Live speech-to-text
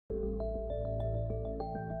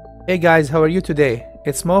Hey guys, how are you today?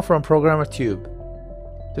 It's Mo from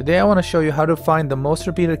ProgrammerTube. Today I want to show you how to find the most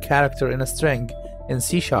repeated character in a string in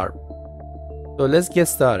C#. So let's get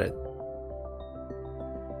started.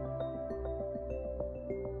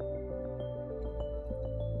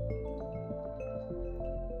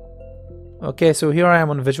 Okay, so here I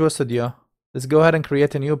am on Visual Studio. Let's go ahead and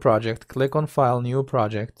create a new project. Click on File, New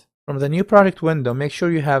Project. From the New Project window, make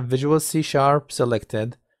sure you have Visual C#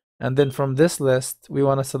 selected. And then from this list, we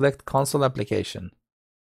want to select Console Application.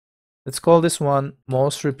 Let's call this one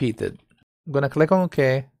Most Repeated. I'm going to click on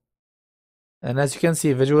OK. And as you can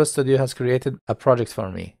see, Visual Studio has created a project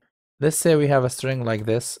for me. Let's say we have a string like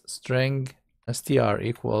this, string str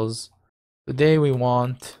equals, today we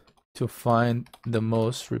want to find the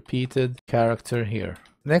most repeated character here.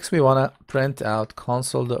 Next, we want to print out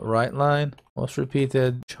console.writeLine. Most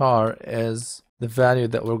repeated char is the value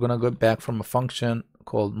that we're going to get back from a function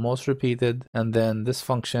called most repeated, and then this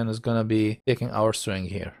function is going to be taking our string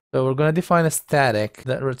here. So we're going to define a static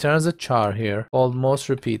that returns a char here called most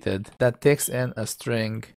repeated that takes in a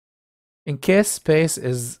string. In case space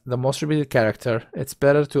is the most repeated character, it's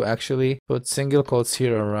better to actually put single quotes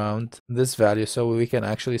here around this value so we can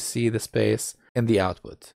actually see the space in the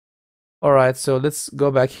output. Alright, so let's go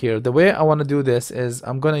back here. The way I want to do this is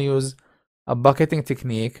I'm going to use a bucketing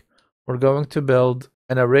technique. We're going to build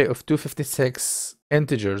an array of 256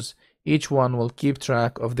 integers. Each one will keep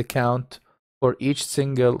track of the count for each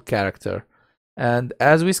single character. And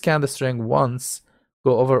as we scan the string once,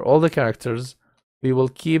 go over all the characters, we will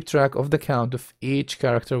keep track of the count of each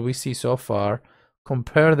character we see so far,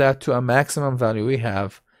 compare that to a maximum value we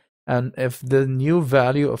have, and if the new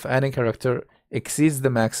value of any character exceeds the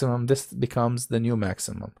maximum, this becomes the new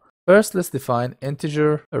maximum. First, let's define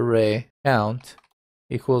integer array count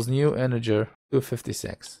equals new integer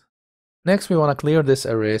 256. Next, we want to clear this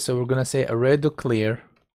array, so we're going to say array.clear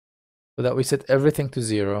so that we set everything to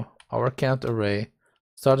 0, our count array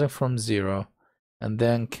starting from 0, and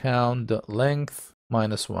then count.length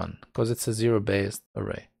 -1 because it's a 0-based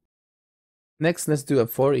array. Next, let's do a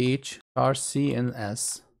for each char c and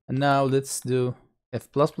s. And now let's do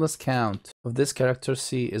if ++ count of this character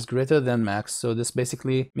c is greater than max. So this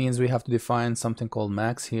basically means we have to define something called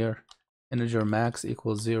max here. Integer max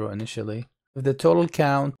equals 0 initially. If the total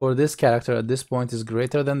count for this character at this point is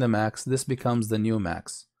greater than the max, this becomes the new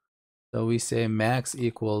max. So we say max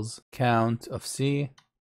equals count of c.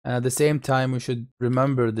 And at the same time, we should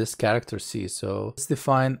remember this character c. So let's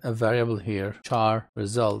define a variable here, char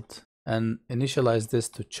result, and initialize this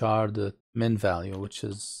to char the min value, which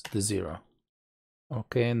is the 0.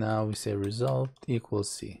 Okay, now we say result equals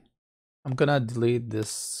c. I'm gonna delete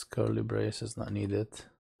this curly brace, it's not needed.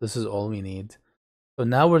 This is all we need. So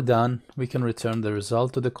now we're done. We can return the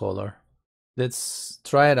result to the caller. Let's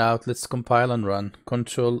try it out. Let's compile and run.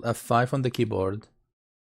 Control F5 on the keyboard.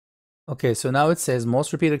 Okay, so now it says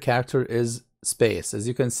most repeated character is space. As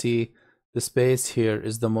you can see, the space here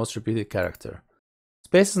is the most repeated character.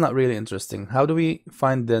 Space is not really interesting. How do we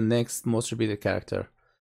find the next most repeated character?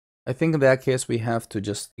 I think in that case, we have to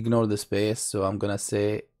just ignore the space. So I'm going to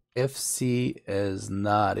say if c is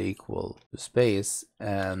not equal to space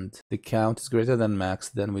and the count is greater than max,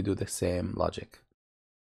 then we do the same logic.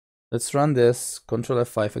 Let's run this, Control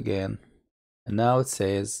F5 again. And now it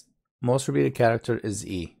says most repeated character is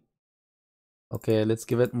E. Okay, let's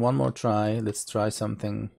give it one more try. Let's try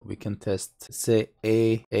something we can test. Let's say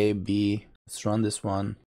A, B. Let's run this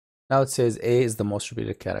one. Now it says A is the most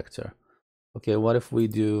repeated character. Okay, what if we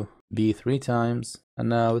do B 3 times? And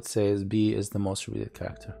now it says B is the most repeated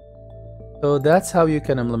character. So that's how you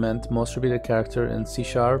can implement most repeated character in C#.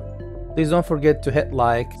 Please don't forget to hit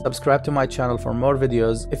like, subscribe to my channel for more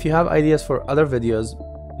videos. If you have ideas for other videos,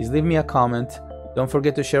 please leave me a comment. Don't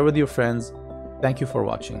forget to share with your friends. Thank you for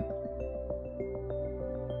watching.